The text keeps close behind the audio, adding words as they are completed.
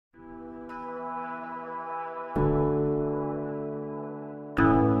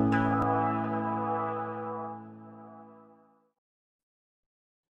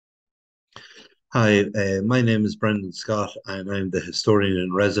Hi, my name is Brendan Scott, and I'm the historian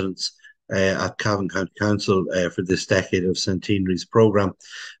in residence at Cavan County Council for this Decade of Centenaries programme.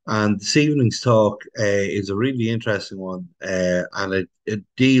 And this evening's talk is a really interesting one, and it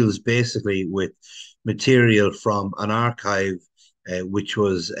deals basically with material from an archive which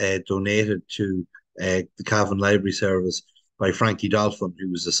was donated to the Cavan Library Service by Frankie Dolphin, who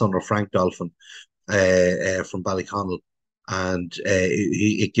was the son of Frank Dolphin from Ballyconnell, and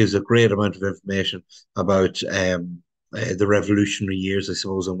it gives a great amount of information about the revolutionary years, I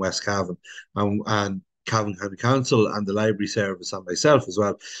suppose, in West Cavan, and Cavan County Council and the Library Service and myself as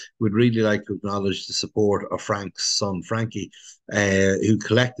well would really like to acknowledge the support of Frank's son Frankie, who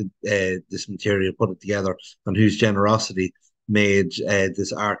collected this material, put it together, and whose generosity made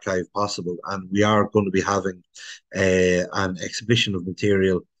this archive possible. And we are going to be having an exhibition of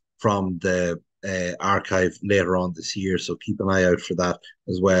material from the archive later on this year. So keep an eye out for that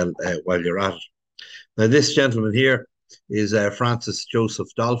as well while you're at it. Now, this gentleman here is Francis Joseph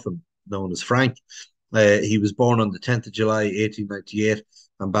Dolphin, known as Frank. He was born on the 10th of July, 1898,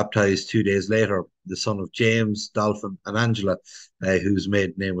 and baptized 2 days later, the son of James Dolphin and Angela, whose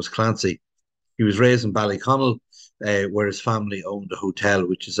maiden name was Clancy. He was raised in Ballyconnell, where his family owned a hotel,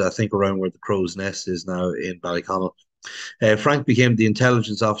 which is, I think, around where the Crow's Nest is now in Ballyconnell. Frank became the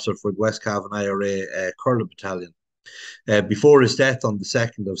intelligence officer for the West Cavan IRA Curling Battalion. Before his death on the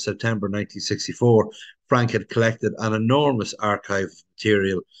 2nd of September 1964, Frank had collected an enormous archive of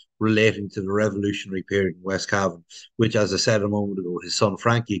material relating to the revolutionary period in West Cavan, which, as I said a moment ago, his son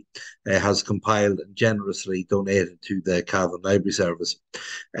Frankie has compiled and generously donated to the Cavan Library Service.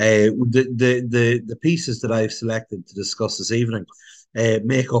 The pieces that I've selected to discuss this evening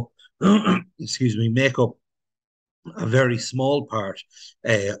make up, excuse me, make up a very small part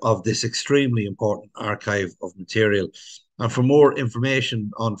of this extremely important archive of material. And for more information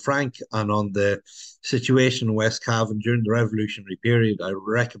on Frank and on the situation in West Cavan during the revolutionary period, I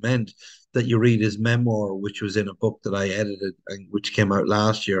recommend that you read his memoir, which was in a book that I edited and which came out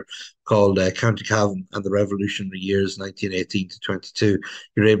last year called County Cavan and the Revolutionary Years 1918 to 22.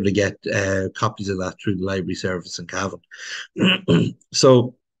 You're able to get copies of that through the library service in Cavan.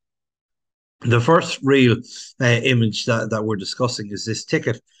 So the first real image that we're discussing is this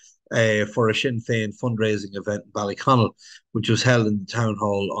ticket for a Sinn Féin fundraising event in Ballyconnell, which was held in the town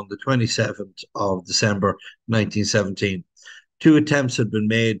hall on the 27th of December 1917. Two attempts had been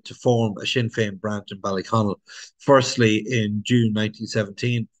made to form a Sinn Féin branch in Ballyconnell, firstly in June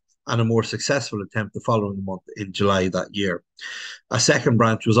 1917, and a more successful attempt the following month in July that year. A second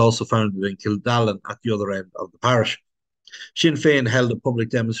branch was also founded in Kildallan at the other end of the parish. Sinn Féin held a public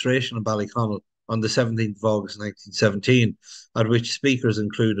demonstration in Ballyconnell on the 17th of August 1917, at which speakers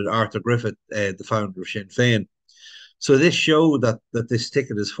included Arthur Griffith, the founder of Sinn Féin. So this show that this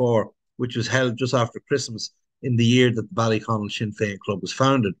ticket is for, which was held just after Christmas in the year that the Ballyconnell Sinn Féin Club was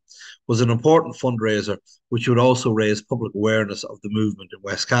founded, was an important fundraiser which would also raise public awareness of the movement in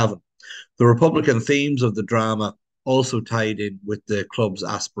West Cavan. The Republican themes of the drama also tied in with the club's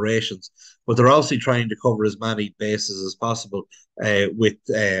aspirations, but they're also trying to cover as many bases as possible with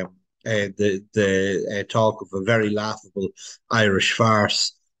the talk of a very laughable Irish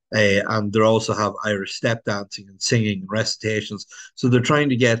farce. And they also have Irish step dancing and singing and recitations. So they're trying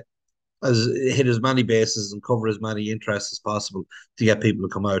to hit as many bases and cover as many interests as possible to get people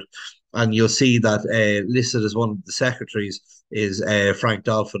to come out. And you'll see that listed as one of the secretaries is Frank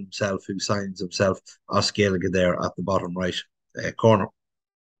Dolphin himself, who signs himself Os Gaeilge there at the bottom right corner.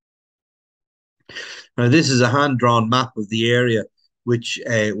 Now, this is a hand-drawn map of the area which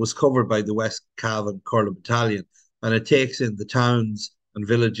was covered by the West Cavan Curling Battalion, and it takes in the towns and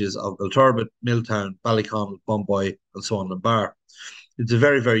villages of Belturbet, Milltown, Ballyconnell, Bumboy, and so on and Bar. It's a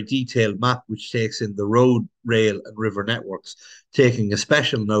very, very detailed map which takes in the road, rail, and river networks, taking a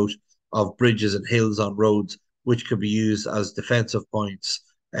special note of bridges and hills on roads, which could be used as defensive points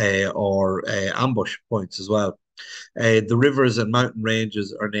or ambush points as well. The rivers and mountain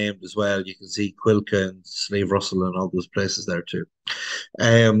ranges are named as well. You can see Quilca and Slave Russell and all those places there too.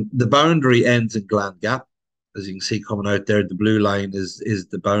 The boundary ends in Glan Gap. As you can see coming out there, the blue line is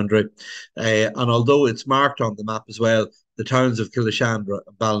the boundary. And although it's marked on the map as well, the towns of Killashandra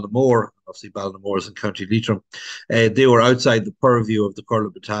and Ballinamore, obviously Ballinamore is in County Leitrim, they were outside the purview of the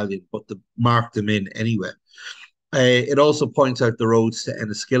Curling Battalion, but they marked them in anyway. It also points out the roads to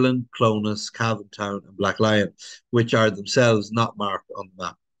Enniskillen, Clonus, Cavantown, and Blacklion, which are themselves not marked on the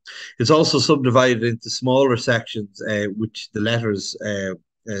map. It's also subdivided into smaller sections, which the letters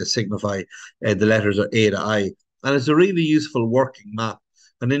signify. The letters are A to I. And it's a really useful working map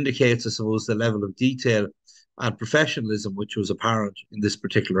and indicates, I suppose, the level of detail and professionalism which was apparent in this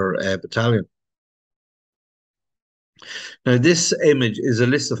particular battalion. Now, this image is a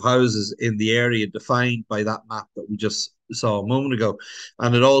list of houses in the area defined by that map that we just saw a moment ago.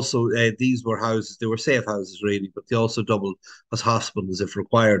 And it also, these were houses, they were safe houses really, but they also doubled as hospitals if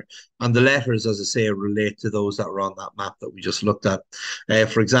required. And the letters, as I say, relate to those that were on that map that we just looked at.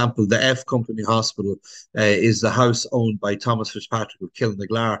 For example, the F Company Hospital is the house owned by Thomas Fitzpatrick of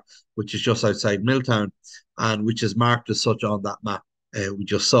Kilnaglar, which is just outside Milltown, and which is marked as such on that map we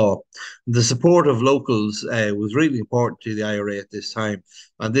just saw. The support of locals was really important to the IRA at this time.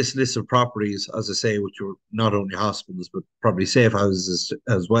 And this list of properties, as I say, which were not only hospitals, but probably safe houses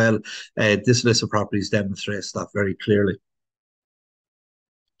as well, this list of properties demonstrates that very clearly.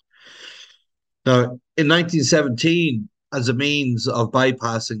 Now, in 1917, as a means of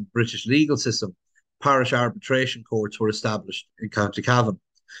bypassing British legal system, parish arbitration courts were established in County Cavan.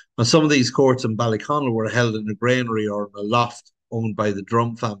 Now, some of these courts in Ballyconnell were held in a granary or in a loft owned by the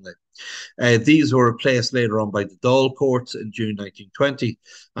Drum family. These were replaced later on by the Dáil courts in June 1920.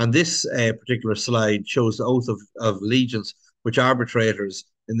 And this particular slide shows the oath of allegiance, which arbitrators,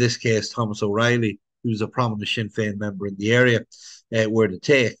 in this case Thomas O'Reilly, who's a prominent Sinn Féin member in the area, were to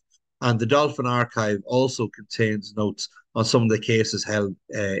take. And the Dolphin archive also contains notes on some of the cases held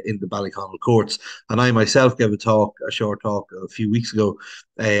in the Ballyconnell courts. And I myself gave a short talk a few weeks ago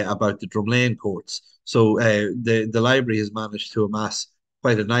about the Drumlane courts. So the library has managed to amass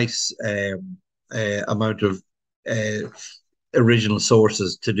quite a nice amount of uh, original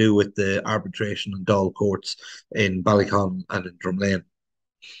sources to do with the arbitration and Dáil courts in Ballyconnell and in Drumlane.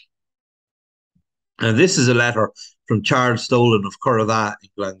 And this is a letter from Charles Dolan of Curragh in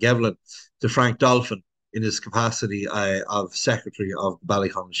Glangevlin to Frank Dolphin in his capacity of secretary of the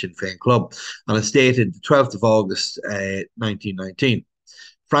Ballyconnell Sinn Féin Club. And it's dated the 12th of August, 1919.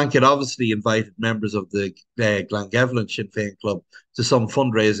 Frank had obviously invited members of the Glangevlin Sinn Féin Club to some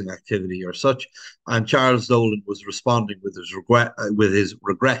fundraising activity or such, and Charles Dolan was responding with his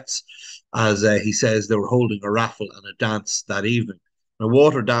regrets, as he says they were holding a raffle and a dance that evening. Now,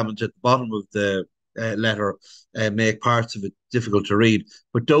 water damage at the bottom of the letter make parts of it difficult to read,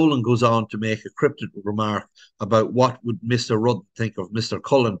 but Dolan goes on to make a cryptic remark about what would Mr. Rudd think of Mr.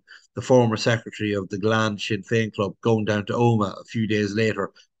 Cullen, the former secretary of the Glan Sinn Féin Club, going down to Omagh a few days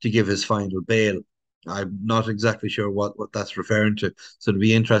later to give his final bail. I'm not exactly sure what that's referring to, so it'll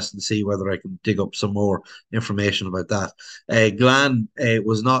be interesting to see whether I can dig up some more information about that. Glan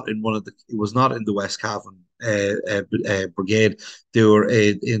was not in it was not in the West Cavan brigade. They were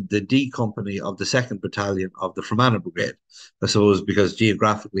in the D company of the 2nd Battalion of the Fermanagh Brigade. I suppose because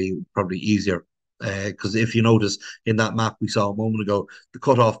geographically probably easier. Because if you notice in that map we saw a moment ago, the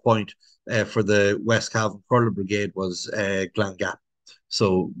cutoff point for the West Cavan Curler Brigade was Glan Gap.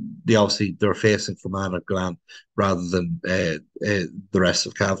 So they're facing Fermanagh Glan rather than the rest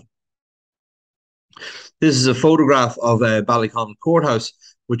of Cavan. This is a photograph of Ballyconnell Courthouse,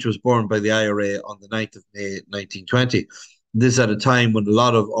 which was burned by the IRA on the 9th of May 1920. This at a time when a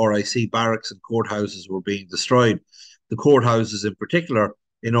lot of RIC barracks and courthouses were being destroyed. The courthouses in particular,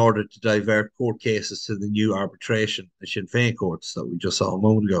 in order to divert court cases to the new arbitration and Sinn Féin courts that we just saw a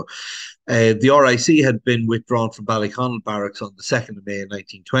moment ago. The RIC had been withdrawn from Ballyconnell barracks on the 2nd of May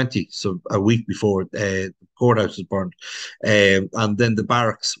 1920, so a week before the courthouse was burned. And then the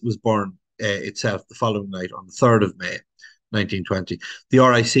barracks was burned itself the following night on the 3rd of May 1920. The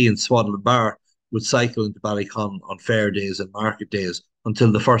RIC in Swaddling Bar would cycle into Ballyconnell on fair days and market days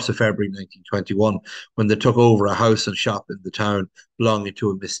until the 1st of February 1921, when they took over a house and shop in the town belonging to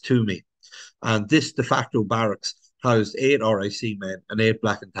a Miss Toomey. And this de facto barracks housed 8 RIC men and 8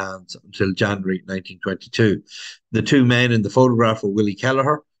 black and tans until January 1922. The 2 men in the photograph were Willie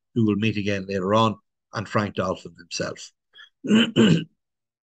Kelleher, who we'll meet again later on, and Frank Dolphin himself.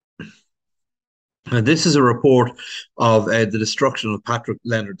 And this is a report of the destruction of Patrick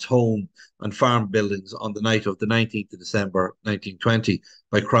Leonard's home and farm buildings on the night of the 19th of December 1920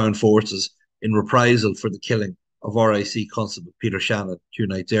 by Crown forces in reprisal for the killing of RIC Constable Peter Shannon 2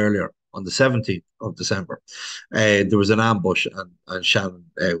 nights earlier on the 17th of December. There was an ambush and Shannon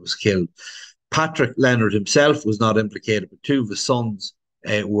was killed. Patrick Leonard himself was not implicated, but 2 of his sons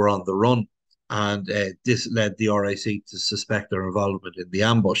were on the run. And this led the RIC to suspect their involvement in the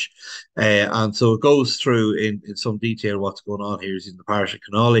ambush. And so it goes through in some detail what's going on here is in the parish of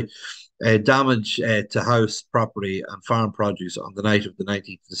Connolly. Damage to house, property and farm produce on the night of the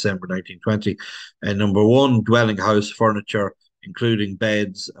 19th of December 1920. Number 1, dwelling house furniture, including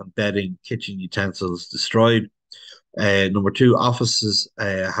beds and bedding, kitchen utensils destroyed. Number 2, offices,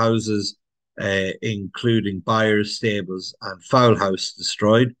 houses, including buyers, stables and fowl house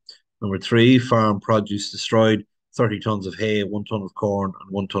destroyed. Number 3, farm produce destroyed. 30 tons of hay, 1 ton of corn,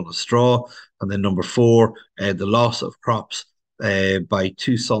 and 1 ton of straw. And then number four, the loss of crops by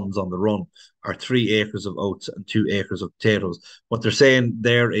two sons on the run are 3 acres of oats and 2 acres of potatoes. What they're saying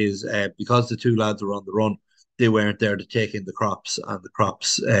there is because the two lads were on the run, they weren't there to take in the crops, and the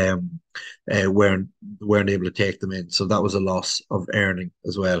crops weren't able to take them in. So that was a loss of earning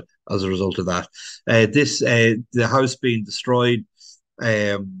as well as a result of that. This the house being destroyed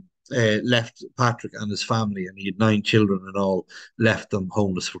left Patrick and his family, and he had 9 children in all, left them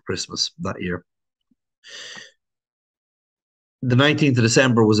homeless for Christmas that year. The 19th of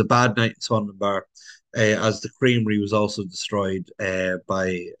December was a bad night in Swanland Bar, as the creamery was also destroyed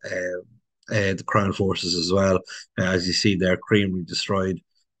by the Crown forces as well. As you see there, creamery destroyed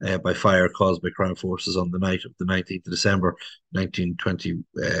by fire caused by Crown forces on the night of the 19th of December,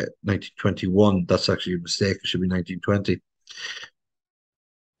 1921. That's actually a mistake. It should be 1920.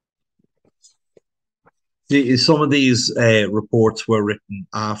 Some of these reports were written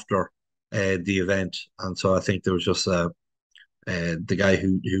after the event, and so I think there was just the guy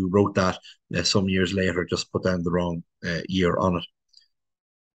who wrote that some years later just put down the wrong year on it.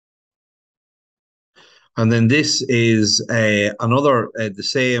 And then this is another the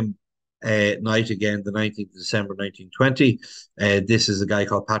same night again, the 19th of December 1920. This is a guy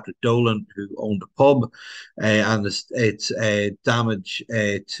called Patrick Dolan who owned a pub, and it's damage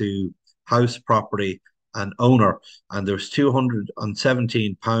to house property and owner, and there was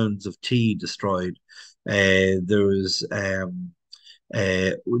 217 pounds of tea destroyed. There was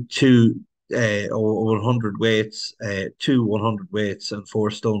two 100 weights, two 100 weights, and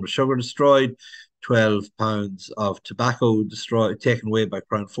 4 stone of sugar destroyed. 12 pounds of tobacco destroyed, taken away by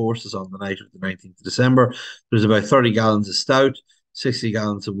Crown forces on the night of the 19th of December. There's about 30 gallons of stout, 60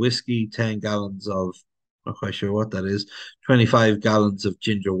 gallons of whiskey, 10 gallons of, not quite sure what that is, 25 gallons of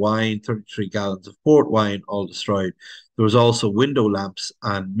ginger wine, 33 gallons of port wine, all destroyed. There was also window lamps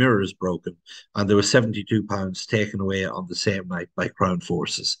and mirrors broken, and there was 72 pounds taken away on the same night by Crown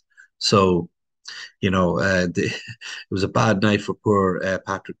forces. So, it was a bad night for poor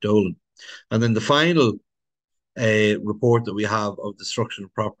Patrick Dolan. And then the final report that we have of destruction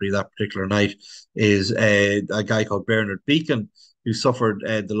of property that particular night is a guy called Bernard Beacon, who suffered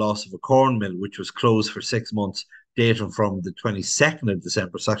the loss of a corn mill, which was closed for 6 months, dating from the 22nd of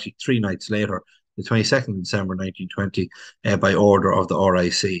December. It's actually 3 nights later, the 22nd of December 1920, by order of the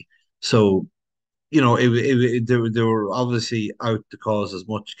RIC. So, they were obviously out to cause as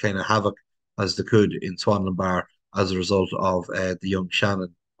much kind of havoc as they could in Swanland Bar as a result of the young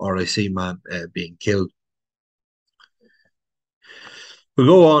Shannon RIC man being killed. We'll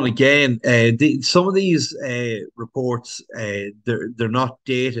go on again. Some of these reports, they're not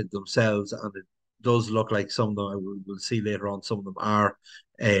dated themselves, and it does look like some of them, we'll see later on, some of them are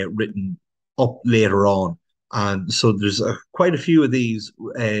written up later on. And so there's quite a few of these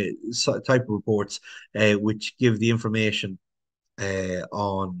type of reports which give the information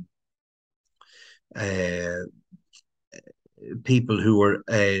on people who were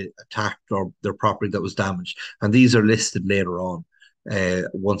attacked or their property that was damaged. And these are listed later on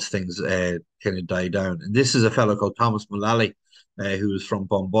once things kind of die down. And this is a fellow called Thomas Mullally, who was from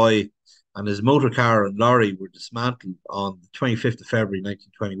Bombay, and his motor car and lorry were dismantled on the 25th of February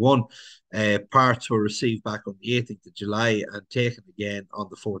 1921. Parts were received back on the 18th of July and taken again on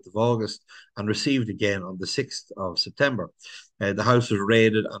the 4th of August and received again on the 6th of September. The house was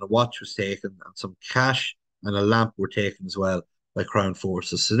raided and a watch was taken, and some cash and a lamp were taken as well by Crown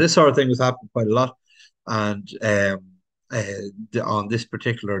forces. So this sort of thing was happening quite a lot. And on this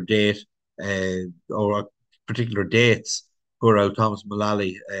particular date, or particular dates, poor old Thomas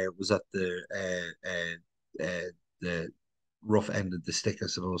Mullally was at the rough end of the stick, I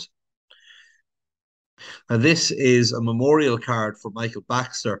suppose. And this is a memorial card for Michael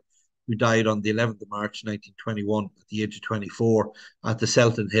Baxter, who died on the 11th of March 1921 at the age of 24 at the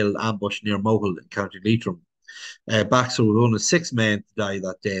Selton Hill ambush near Mohill in County Leitrim. Baxter was one of 6 men to die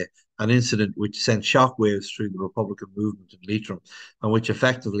that day, an incident which sent shockwaves through the Republican movement in Leitrim and which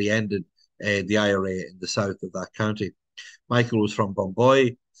effectively ended the IRA in the south of that county. Michael was from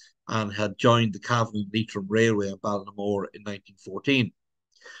Bombay and had joined the Cavan and Leitrim Railway in Ballinamore in 1914.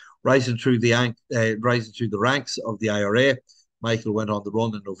 Rising through the ranks of the IRA, Michael went on the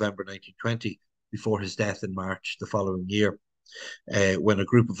run in November 1920 before his death in March the following year, when a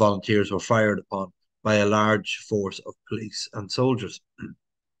group of volunteers were fired upon by a large force of police and soldiers.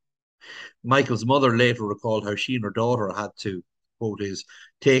 Michael's mother later recalled how she and her daughter had to, quote,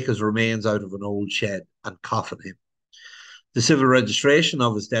 take his remains out of an old shed and coffin him. The civil registration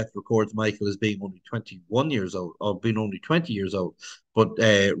of his death records Michael as being only 21 years old, or being only 20 years old, but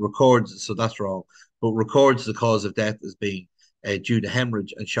records, so that's wrong, but records the cause of death as being due to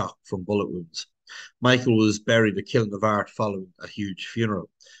hemorrhage and shock from bullet wounds. Michael was buried at Kilnavar following a huge funeral.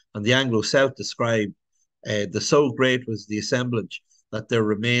 And the Anglo-South described the so great was the assemblage that their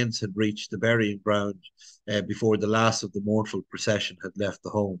remains had reached the burying ground before the last of the mournful procession had left the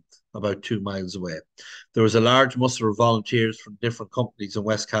home, about 2 miles away. There was a large muster of volunteers from different companies in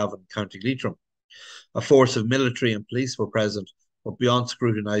West Cavan, County Leitrim. A force of military and police were present, but beyond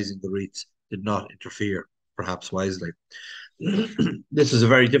scrutinising the wreaths, did not interfere, perhaps wisely. This is a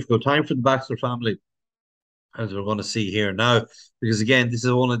very difficult time for the Baxter family, as we're going to see here now, because again, this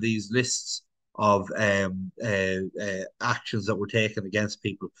is one of these lists of actions that were taken against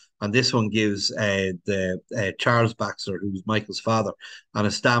people, and this one gives the Charles Baxter, who's Michael's father, and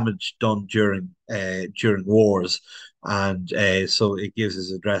it's damage done during wars, and so it gives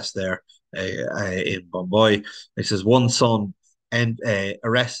his address there in Bombay. It says one son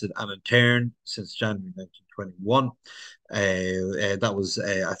arrested and interned since January 1921. That was,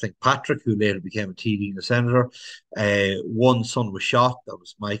 I think, Patrick, who later became a TD and a senator. One son was shot. That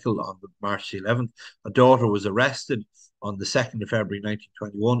was Michael on March 11th. A daughter was arrested on the 2nd of February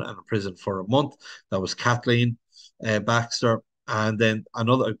 1921 and imprisoned for a month. That was Kathleen Baxter. And then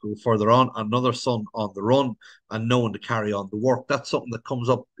another, go further on, another son on the run and no one to carry on the work. That's something that comes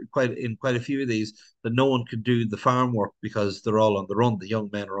up quite a few of these, that no one can do the farm work because they're all on the run. The young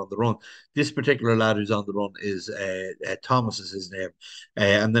men are on the run. This particular lad who's on the run is Thomas is his name.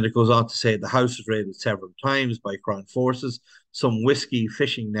 And then it goes on to say the house was raided several times by Crown forces, some whiskey,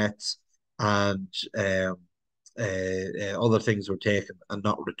 fishing nets, and other things were taken and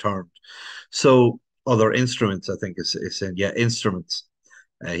not returned. So other instruments, I think is saying, yeah, instruments.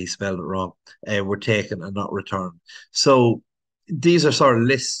 He spelled it wrong. Were taken and not returned. So these are sort of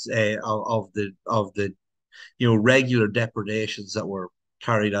lists of the regular depredations that were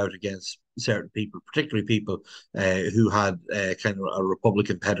carried out against certain people, particularly people who had kind of a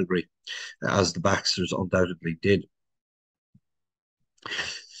Republican pedigree, as the Baxters undoubtedly did.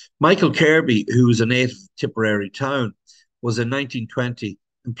 Michael Kirby, who was a native of Tipperary town, was in 1920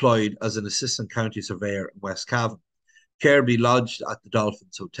 employed as an assistant county surveyor in West Cavan. Kirby lodged at the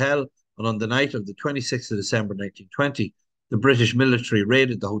Dolphins Hotel, and on the night of the 26th of December 1920, the British military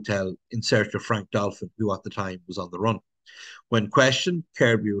raided the hotel in search of Frank Dolphin, who at the time was on the run. When questioned,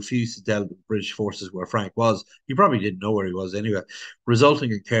 Kirby refused to tell the British forces where Frank was. He probably didn't know where he was anyway,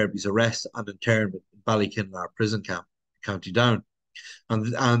 resulting in Kirby's arrest and internment in Ballykinlar prison camp, County Down.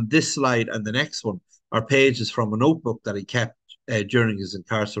 And this slide and the next one are pages from a notebook that he kept during his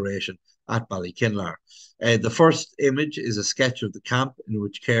incarceration at Ballykinlar. The first image is a sketch of the camp in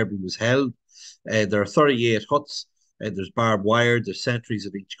which Kirby was held. There are 38 huts. There's barbed wire. There's sentries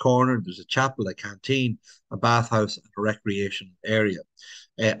at each corner. There's a chapel, a canteen, a bathhouse, and a recreation area.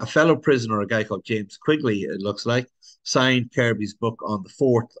 A fellow prisoner, a guy called James Quigley, it looks like, signed Kirby's book on the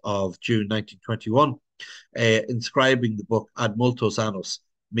 4th of June 1921, inscribing the book Ad Multos Annos,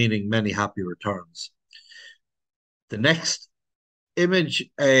 meaning many happy returns. The next image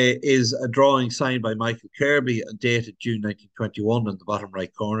is a drawing signed by Michael Kirby and dated June 1921 in the bottom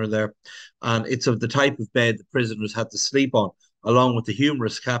right corner there. And it's of the type of bed the prisoners had to sleep on, along with the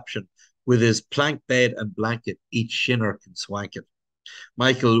humorous caption, with his plank bed and blanket, each shinner can swank it.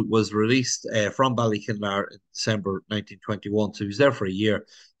 Michael was released from Ballykinlar in December 1921, so he was there for a year,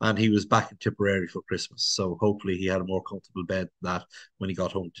 and he was back in Tipperary for Christmas. So hopefully he had a more comfortable bed than that when he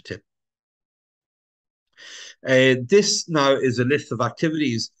got home to Tip. This now is a list of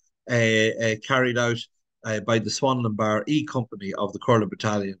activities carried out by the Swan and Bar E Company of the Curler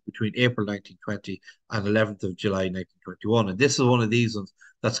Battalion between April 1920 and 11th of July 1921. And this is one of these ones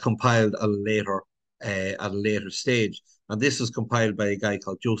that's compiled at a later stage. And this was compiled by a guy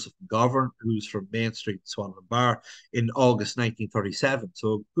called Joseph McGovern, who's from Main Street, Swan and Bar, in August 1937,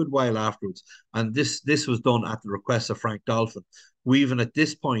 so a good while afterwards. And this was done at the request of Frank Dolphin, who even at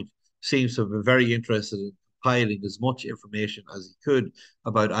this point seems to have been very interested in compiling as much information as he could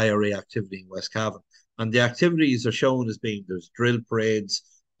about IRA activity in West Cavan. And the activities are shown as being, there's drill parades,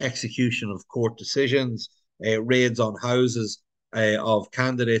 execution of court decisions, raids on houses of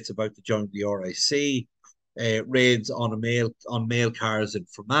candidates about to join the RIC, raids on mail cars in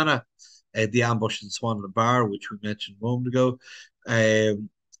Fermanagh, the ambush in Swan and Bar, which we mentioned a moment ago,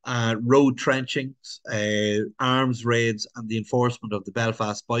 road trenchings, arms raids, and the enforcement of the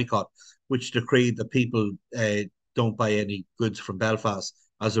Belfast boycott, which decreed that people don't buy any goods from Belfast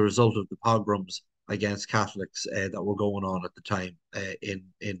as a result of the pogroms against Catholics that were going on at the time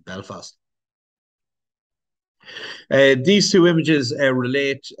in Belfast. These two images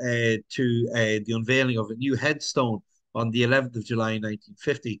relate to the unveiling of a new headstone on the 11th of July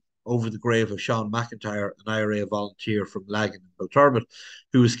 1950 over the grave of Sean McIntyre, an IRA volunteer from Lagan in Belturbet,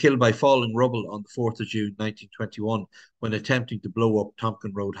 who was killed by falling rubble on the 4th of June 1921 when attempting to blow up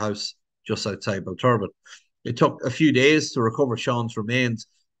Tompkin Road House just outside Belturbet. It took a few days to recover Sean's remains,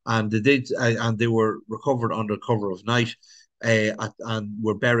 and they were recovered under cover of night, and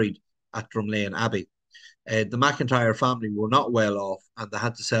were buried at Drumlane Abbey. The McIntyre family were not well off, and they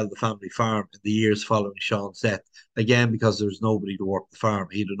had to sell the family farm in the years following Sean's death. Again, because there was nobody to work the farm.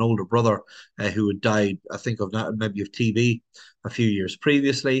 He had an older brother who had died, I think, of maybe of TB a few years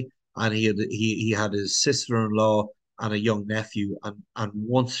previously, and he had his sister-in-law and a young nephew. And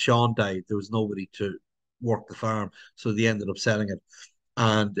once Sean died, there was nobody to work the farm, so they ended up selling it.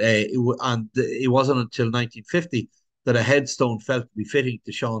 And it wasn't until 1950 that a headstone felt to be fitting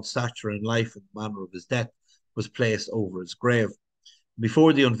to Sean's stature in life and the manner of his death was placed over his grave.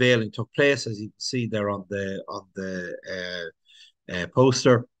 Before the unveiling took place, as you can see there on the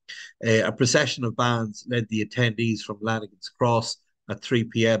poster, a procession of bands led the attendees from Lanigan's Cross at 3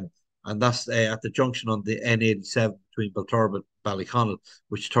 p.m. And that's at the junction on the N87 between Belturbet and Ballyconnell,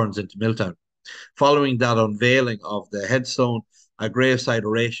 which turns into Milltown. Following that unveiling of the headstone, a graveside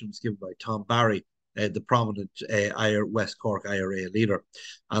oration was given by Tom Barry, the prominent West Cork IRA leader.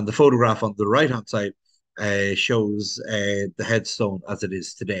 And the photograph on the right-hand side shows the headstone as it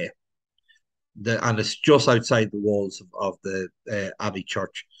is today. And it's just outside the walls of the Abbey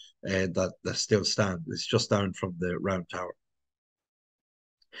Church that still stand. It's just down from the round tower.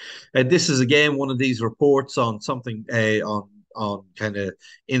 This is again one of these reports on something on kind of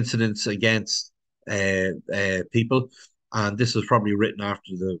incidents against people, and this was probably written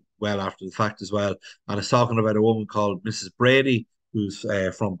after the fact as well. And it's talking about a woman called Mrs. Brady, who's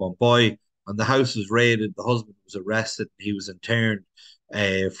from Bomboy, and the house was raided. The husband was arrested. He was interned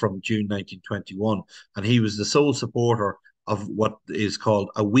from June 1921, and he was the sole supporter of what is called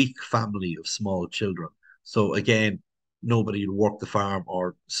a weak family of small children. So again, nobody to work the farm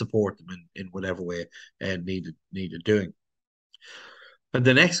or support them in whatever way needed doing. And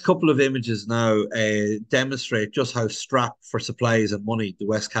the next couple of images now demonstrate just how strapped for supplies and money the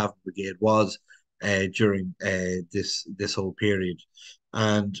West Cavan Brigade was during this whole period.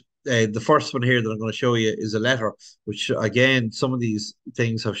 And the first one here that I'm going to show you is a letter, which again, some of these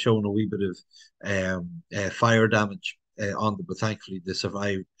things have shown a wee bit of fire damage on them, but thankfully they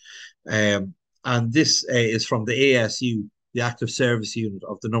survived. And this is from the ASU, the Active Service Unit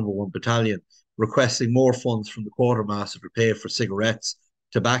of the No. 1 Battalion, requesting more funds from the quartermaster to pay for cigarettes,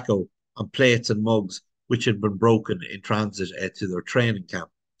 tobacco, and plates and mugs, which had been broken in transit to their training camp.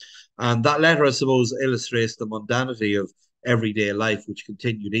 And that letter, I suppose, illustrates the mundanity of everyday life, which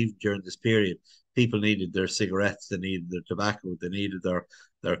continued even during this period. People needed their cigarettes, they needed their tobacco, they needed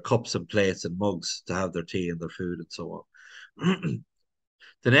their cups and plates and mugs to have their tea and their food and so on.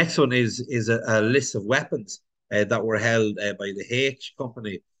 The next one is a list of weapons that were held by the H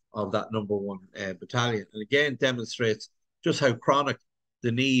Company of that No. 1 Battalion, and again demonstrates just how chronic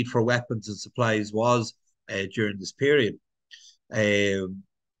the need for weapons and supplies was during this period. I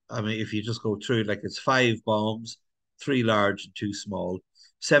mean, if you just go through, like, it's 5 bombs, 3 large and 2 small,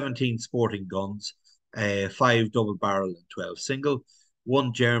 17 sporting guns, 5 double barrel and 12 single,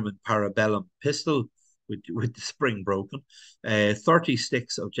 1 German parabellum pistol with the spring broken, 30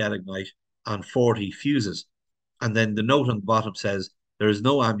 sticks of gelignite, and 40 fuses. And then the note on the bottom says, there is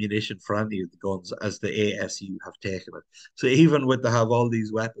no ammunition for any of the guns as the ASU have taken it. So even with they have all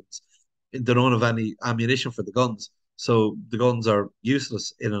these weapons, they don't have any ammunition for the guns. So the guns are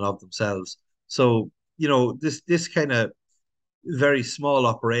useless in and of themselves. So, you know, this kind of very small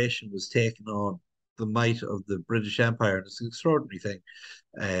operation was taken on the might of the British Empire, and it's an extraordinary thing,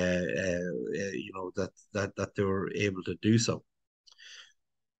 you know, that they were able to do so.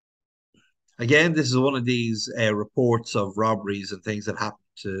 Again, this is one of these reports of robberies and things that happened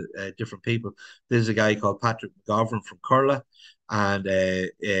to different people. There's a guy called Patrick McGovern from Curla, and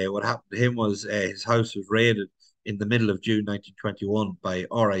what happened to him was his house was raided in the middle of June 1921 by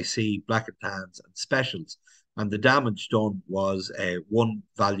RIC, Black and Tans, and Specials. And the damage done was one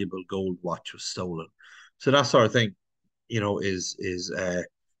valuable gold watch was stolen. So that sort of thing, you know, is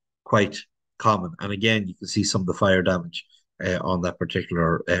quite common. And again, you can see some of the fire damage on that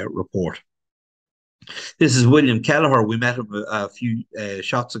particular report. This is William Kelleher. We met him a few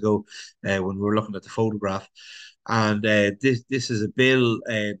shots ago when we were looking at the photograph. And this is a bill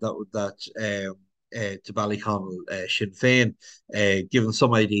that to Ballyconnell Sinn Féin, giving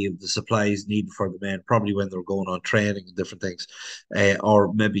some idea of the supplies needed for the men, probably when they're going on training and different things,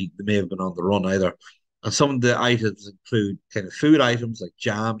 or maybe they may have been on the run either. And some of the items include kind of food items like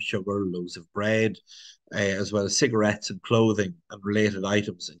jam, sugar, loaves of bread, as well as cigarettes and clothing and related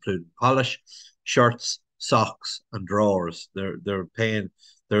items, including polish, shirts, socks, and drawers. They're paying.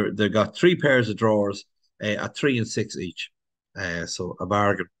 They've got three pairs of drawers at 3 and 6 each, so a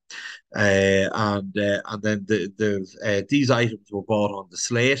bargain. And then these items were bought on the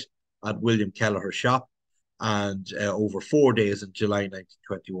slate at William Kelleher's shop, and over 4 days in July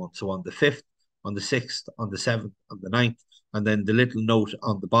 1921. So on the 5th, on the 6th, on the 7th, on the 9th, and then the little note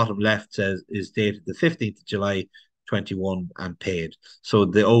on the bottom left says is dated the 15th of July 21 and paid. So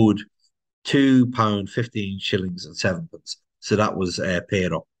they owed £2, 15 shillings and sevenpence. So that was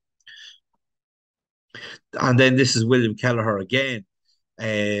paid up. And then this is William Kelleher again.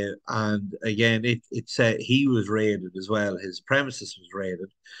 And again, it said he was raided as well. His premises was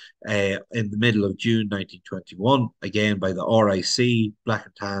raided in the middle of June 1921, again by the RIC, Black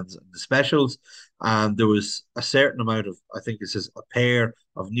and Tans, and the Specials. And there was a certain amount of, I think it says, a pair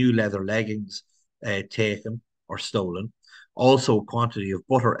of new leather leggings taken or stolen. Also, a quantity of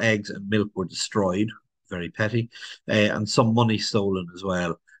butter, eggs, and milk were destroyed, very petty, and some money stolen as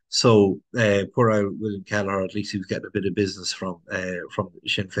well. So poor old William Kelleher, at least he was getting a bit of business from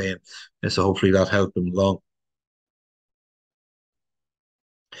Sinn Féin. So hopefully that helped him along.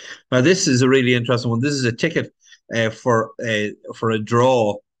 Now this is a really interesting one. This is a ticket for a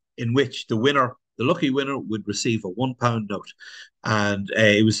draw in which the lucky winner, would receive a £1 note, and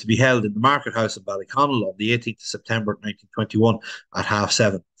it was to be held in the Market House in Ballyconnell on the 18th of September 1921 at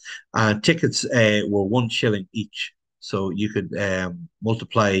 7:30. And tickets were 1 shilling each. So you could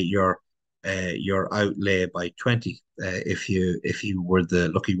multiply your outlay by 20 if you were the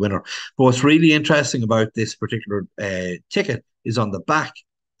lucky winner. But what's really interesting about this particular ticket is on the back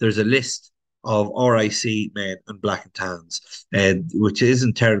there's a list of RIC men and Black and Tans, which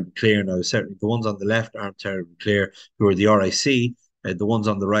isn't terribly clear now. Certainly the ones on the left aren't terribly clear who are the RIC. The ones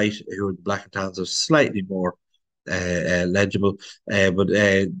on the right who are the Black and Tans are slightly more legible. But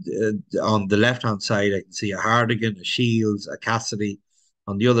on the left-hand side, I can see a Hardigan, a Shields, a Cassidy.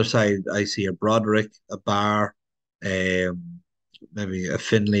 On the other side, I see a Broderick, a Barr, maybe a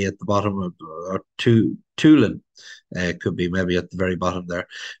Finlay at the bottom, or Tulin could be maybe at the very bottom there.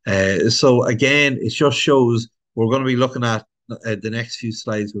 So again, it just shows we're going to be looking at the next few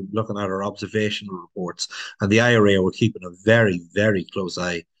slides. We're looking at our observational reports, and the IRA were keeping a very, very close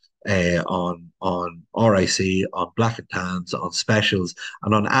eye on RIC, on Black and Tans, on Specials,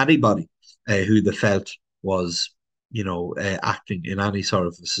 and on anybody who they felt was, acting in any sort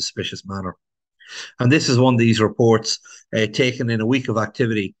of a suspicious manner. And this is one of these reports taken in a week of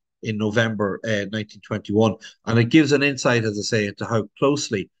activity in November 1921. And it gives an insight, as I say, into how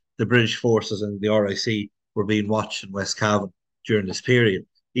closely the British forces and the RIC were being watched in West Cavan during this period,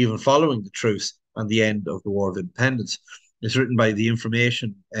 even following the truce and the end of the War of Independence. It's written by the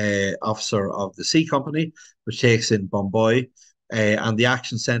information officer of the C Company, which takes in Bomboy, and the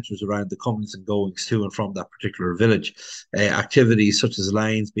action centres around the comings and goings to and from that particular village. Activities such as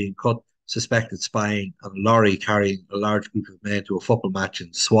lines being cut, suspected spying, and a lorry carrying a large group of men to a football match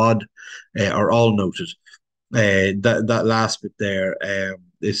in Swad are all noted. That last bit there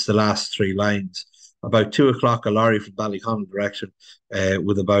is the last three lines. About 2 o'clock, a lorry from Ballyconnell direction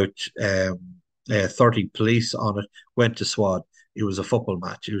with about 30 police on it went to Swad. It was a football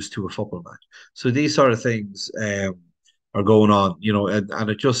match. It was to a football match. So these sort of things are going on, and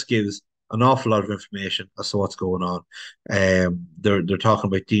it just gives an awful lot of information as to what's going on. They're talking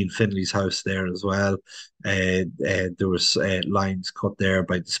about Dean Finley's house there as well. There was lines cut there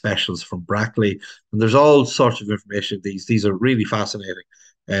by the Specials from Brackley, and there's all sorts of information. These are really fascinating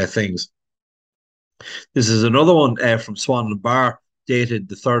things. This is another one from Swan and Bar, dated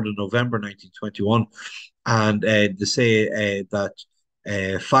the 3rd of November 1921, and they say that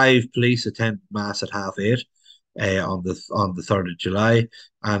 5 police attended mass at 8:30. On the 3rd of July,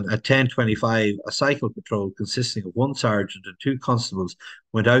 and at 10:25 a cycle patrol consisting of 1 sergeant and 2 constables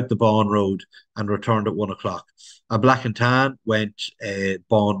went out the Bawn Road and returned at 1 o'clock. A Black and Tan went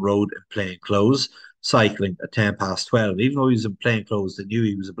Bawn Road in plain clothes, cycling at 12:10. Even though he was in plain clothes, they knew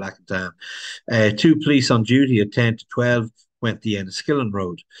he was a Black and Tan. 2 police on duty at 10 to 12 went the Enniskillen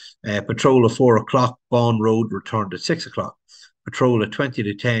Road. Patrol at 4 o'clock Bawn Road returned at 6 o'clock. Patrol at 20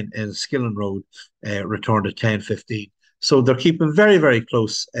 to 10 in Skillen Road returned at 10:15. So they're keeping very, very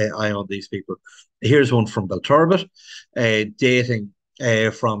close eye on these people. Here's one from Belturbet, dating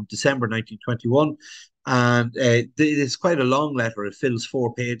from December 1921. And it's quite a long letter. It fills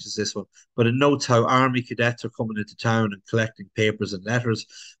 4 pages, this one. But it notes how army cadets are coming into town and collecting papers and letters,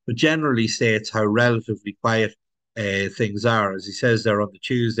 but generally states how relatively quiet things are. As he says there on the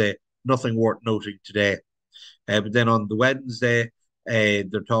Tuesday, nothing worth noting today. But then on the Wednesday,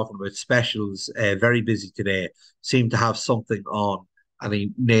 They're talking about specials. Very busy today. Seem to have something on, and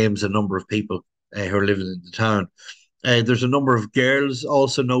he names a number of people who are living in the town. There's a number of girls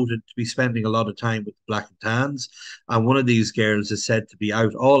also noted to be spending a lot of time with the Black and Tans, and one of these girls is said to be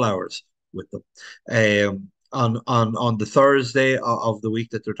out all hours with them. On the Thursday of the week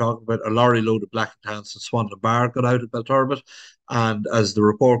that they're talking about, a lorry load of Black and Tans from Swanton Bar got out of Belturbet, and as the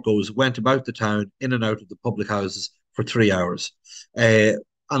report goes, went about the town in and out of the public houses for 3 hours. And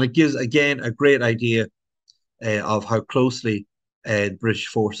it gives again a great idea of how closely British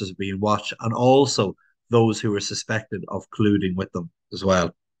forces are being watched, and also those who are suspected of colluding with them as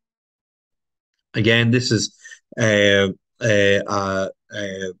well. Again, this is uh, uh, uh,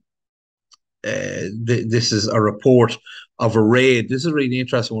 uh, this is a report of a raid. This is a really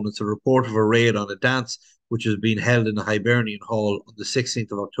interesting one. It's a report of a raid on a dance which has been held in the Hibernian Hall on the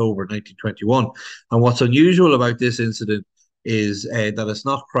 16th of October 1921. And what's unusual about this incident is that it's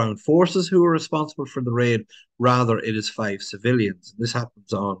not Crown forces who are responsible for the raid, rather it is five civilians. This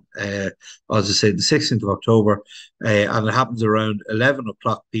happens on, as I say, the 16th of October, and it happens around 11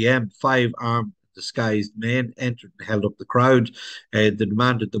 o'clock p.m. Five armed disguised men entered and held up the crowd. They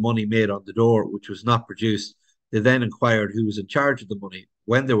demanded the money made on the door, which was not produced. They then inquired who was in charge of the money.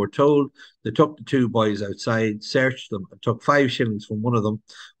 When they were told, they took the two boys outside, searched them, and took 5 shillings from one of them,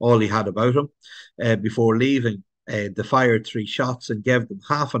 all he had about him. Before leaving, they fired 3 shots and gave them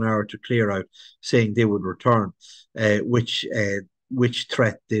half an hour to clear out, saying they would return, which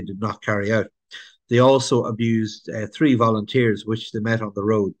threat they did not carry out. They also abused 3 volunteers, which they met on the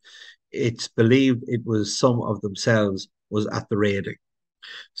road. It's believed it was some of themselves was at the raiding.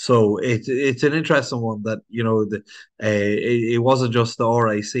 So it's an interesting one that it wasn't just the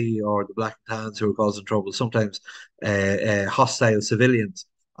RIC or the Black and Tans who were causing trouble. Sometimes hostile civilians,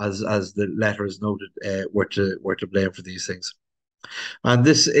 as the letters noted, were to blame for these things. And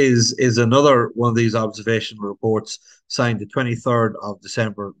this is another one of these observational reports signed the 23rd of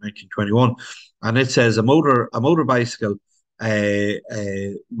December 1921, and it says a motor bicycle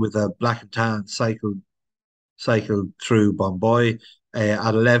with a Black and Tan cycled through Bomboy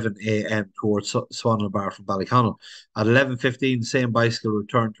at 11 a.m. towards Swanhill Bar from Ballyconnell. At 11:15, the same bicycle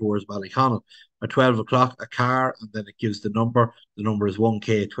returned towards Ballyconnell. At 12 o'clock, a car, and then it gives the number. The number is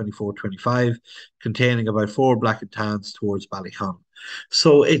 1K2425, containing about 4 Black and Tans towards Ballyconnell.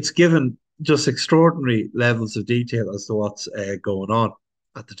 So it's given just extraordinary levels of detail as to what's going on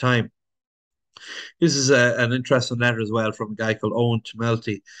at the time. This is an interesting letter as well from a guy called Owen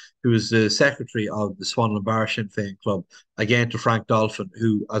Tumelty, who is the secretary of the Swan and Bar Sinn Féin Club, again to Frank Dolphin,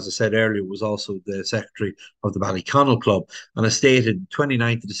 who, as I said earlier, was also the secretary of the Ballyconnell Club, and is stated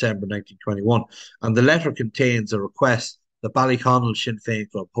 29th of December 1921. And the letter contains a request that Ballyconnell Sinn Féin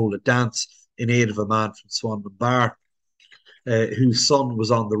Club hold a dance in aid of a man from Swan and Bar, whose son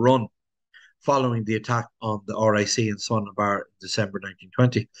was on the run following the attack on the RIC in Swanhill Bar in December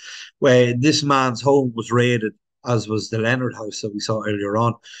 1920, where this man's home was raided, as was the Leonard house that we saw earlier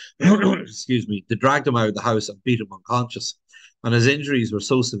on. Excuse me. They dragged him out of the house and beat him unconscious. And his injuries were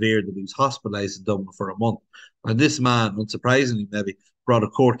so severe that he was hospitalised in Dublin for a month. And this man, unsurprisingly, maybe brought a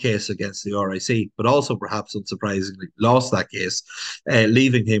court case against the RIC, but also perhaps unsurprisingly lost that case,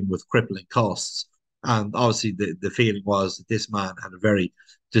 leaving him with crippling costs. And obviously, the feeling was that this man had a very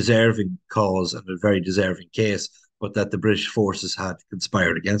deserving cause and a very deserving case, but that the British forces had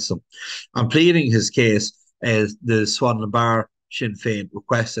conspired against him. And pleading his case, the Swan and Bar Sinn Féin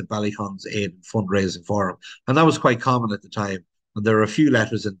requested Ballycon's aid in fundraising for him. And that was quite common at the time. And there are a few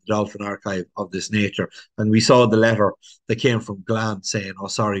letters in the Dolphin archive of this nature. And we saw the letter that came from Glan saying, oh,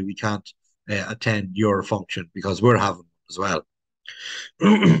 sorry, we can't attend your function because we're having one as well.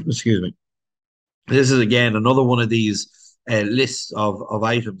 Excuse me. This is again another one of these lists of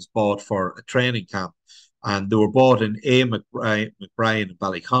items bought for a training camp. And they were bought in A. McBrien and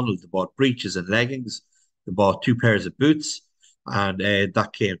Ballyconnell. They bought breeches and leggings. They bought 2 pairs of boots. And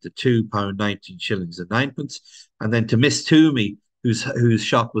that came to £2, 19 shillings and 9pence. And then to Miss Toomey, whose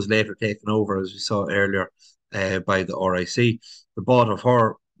shop was later taken over, as we saw earlier, by the RIC, they bought of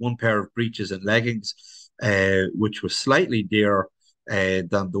her 1 pair of breeches and leggings, which was slightly dearer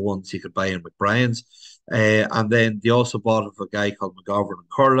than the ones you could buy in McBrien's. And then they also bought of a guy called McGovern and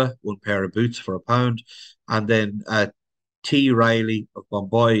Curla 1 pair of boots for £1. And then T. Riley of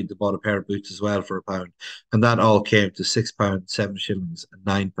Bomboy, they bought a pair of boots as well for £1. And that all came to £6, 7 shillings and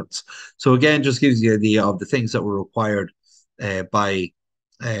 9pence. So again, just gives you the idea of the things that were required by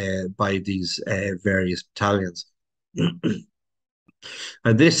these various battalions.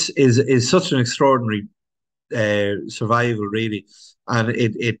 And this is such an extraordinary survival, really, and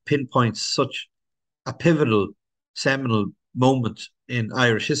it pinpoints such a pivotal, seminal moment in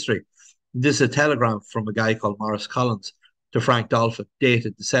Irish history. This is a telegram from a guy called Maurice Collins to Frank Dolphin,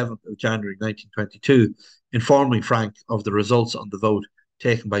 dated the 7th of January 1922, informing Frank of the results on the vote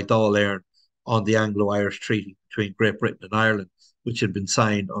taken by Dáil Éireann on the Anglo-Irish Treaty between Great Britain and Ireland, which had been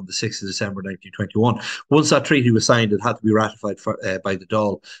signed on the 6th of December 1921. Once that treaty was signed, it had to be ratified by the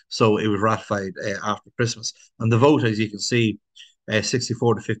Dáil, so it was ratified after Christmas. And the vote, as you can see,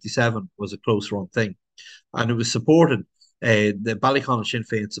 64 to 57 was a close run thing. And it was supported, the Ballyconn Sinn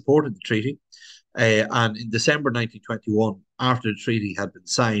Féin supported the treaty. And in December 1921, after the treaty had been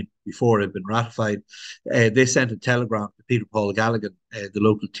signed, before it had been ratified, they sent a telegram to Peter Paul Galligan, the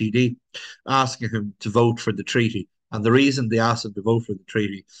local TD, asking him to vote for the treaty. And the reason they asked him to vote for the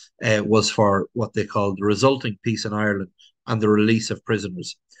treaty was for what they called the resulting peace in Ireland and the release of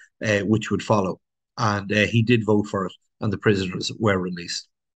prisoners, which would follow. And he did vote for it, and the prisoners were released.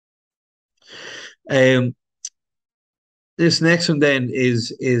 This next one then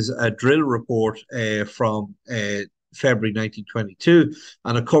is a drill report from February 1922,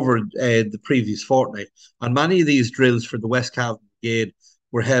 and it covered the previous fortnight. And many of these drills for the West Cavan Brigade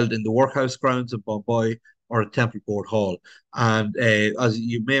were held in the workhouse grounds of Bomboy or at Templeport Hall. And as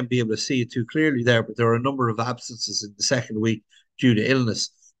you may be able to see it too clearly there, but there are a number of absences in the second week due to illness.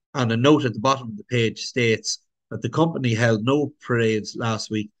 And a note at the bottom of the page states that the company held no parades last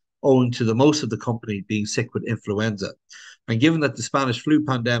week, owing to the most of the company being sick with influenza. And given that the Spanish flu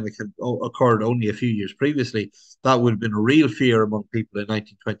pandemic had occurred only a few years previously, that would have been a real fear among people in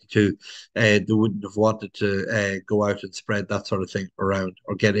 1922. They wouldn't have wanted to go out and spread that sort of thing around,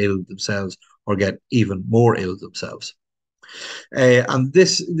 or get ill themselves, or get even more ill themselves. And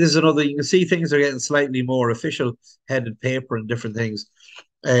this is another, you can see things are getting slightly more official, headed paper and different things.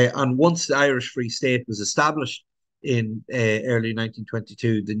 And once the Irish Free State was established in early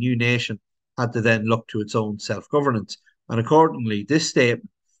 1922, the new nation had to then look to its own self-governance. And accordingly, this statement,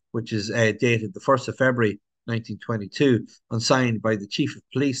 which is dated the 1st of February 1922 and signed by the Chief of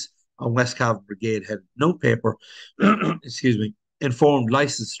Police on West Cavan Brigade headed note paper, excuse me, informed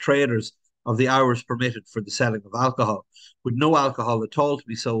licensed traders of the hours permitted for the selling of alcohol, with no alcohol at all to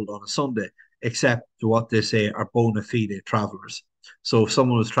be sold on a Sunday, except to what they say are bona fide travellers. So if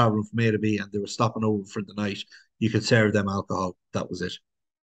someone was travelling from A to B and they were stopping over for the night, you could serve them alcohol. That was it.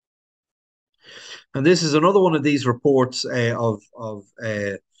 And this is another one of these reports of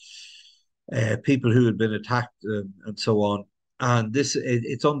people who had been attacked and so on. And this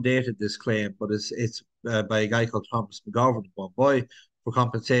it's undated, this claim, but it's by a guy called Thomas McGovern of Bomboy for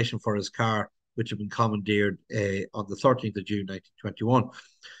compensation for his car, which had been commandeered on the 13th of June 1921.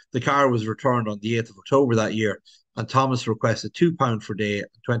 The car was returned on the 8th of October that year, and Thomas requested £2 per day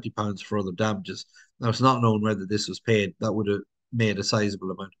and £20 for other damages. Now, it's not known whether this was paid. That would have made a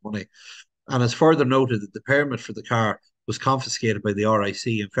sizable amount of money. And it's further noted that the permit for the car was confiscated by the RIC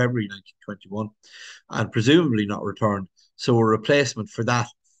in February 1921 and presumably not returned. So a replacement for that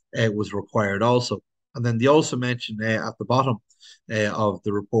was required also. And then they also mentioned at the bottom of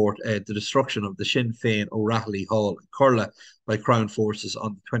the report the destruction of the Sinn Féin O'Rahilly Hall in Curla by Crown forces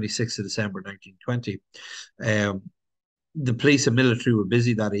on the 26th of December 1920. The police and military were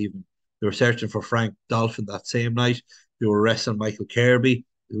busy that evening. They were searching for Frank Dolphin that same night. They were arresting Michael Kirby,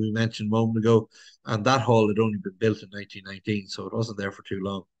 who we mentioned a moment ago, and that hall had only been built in 1919, so it wasn't there for too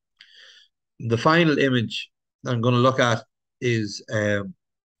long. The final image I'm going to look at is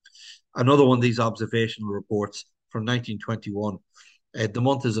another one of these observational reports from 1921. The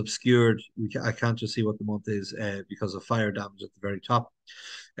month is obscured. I can't just see what the month is because of fire damage at the very top.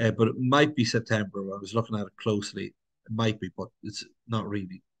 But it might be September. I was looking at it closely. It might be, but it's not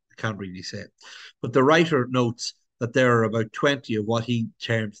really. I can't really say. But the writer notes that there are about 20 of what he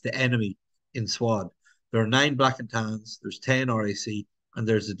terms the enemy in Swad. There are 9 black and tans, there's 10 RAC, and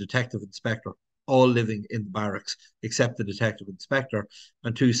there's a detective inspector, all living in the barracks, except the detective inspector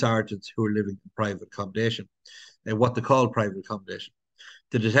and 2 sergeants who are living in private accommodation, what they call private accommodation.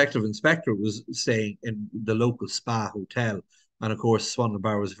 The detective inspector was staying in the local spa hotel. And of course, Swanland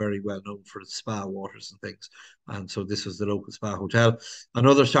Bar was very well known for its spa waters and things. And so this was the local spa hotel.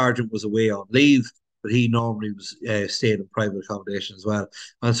 Another sergeant was away on leave, but he normally was stayed in private accommodation as well.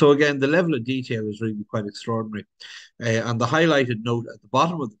 And so again, the level of detail is really quite extraordinary. And the highlighted note at the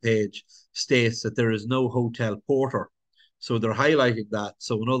bottom of the page states that there is no hotel porter. So they're highlighting that.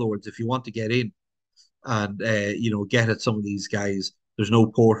 So in other words, if you want to get in and get at some of these guys, there's no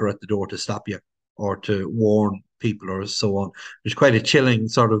porter at the door to stop you or to warn people or so on. There's quite a chilling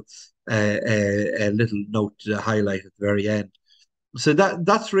sort of a little note to highlight at the very end. So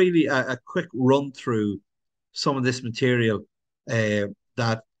that's really a quick run through some of this material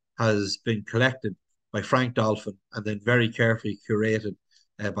that has been collected by Frank Dolphin, and then very carefully curated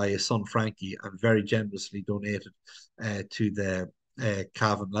by his son Frankie, and very generously donated to the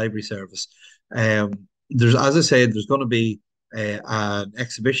Cavan Library Service. As I said, there's going to be an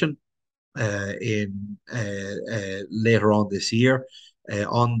exhibition in later on this year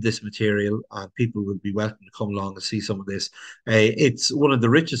on this material, and people will be welcome to come along and see some of this. It's one of the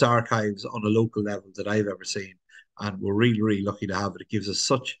richest archives on a local level that I've ever seen, and we're really, really lucky to have it. It gives us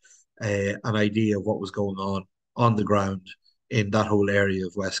such an idea of what was going on the ground in that whole area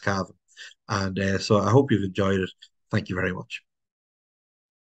of West Cavan. And so I hope you've enjoyed it. Thank you very much.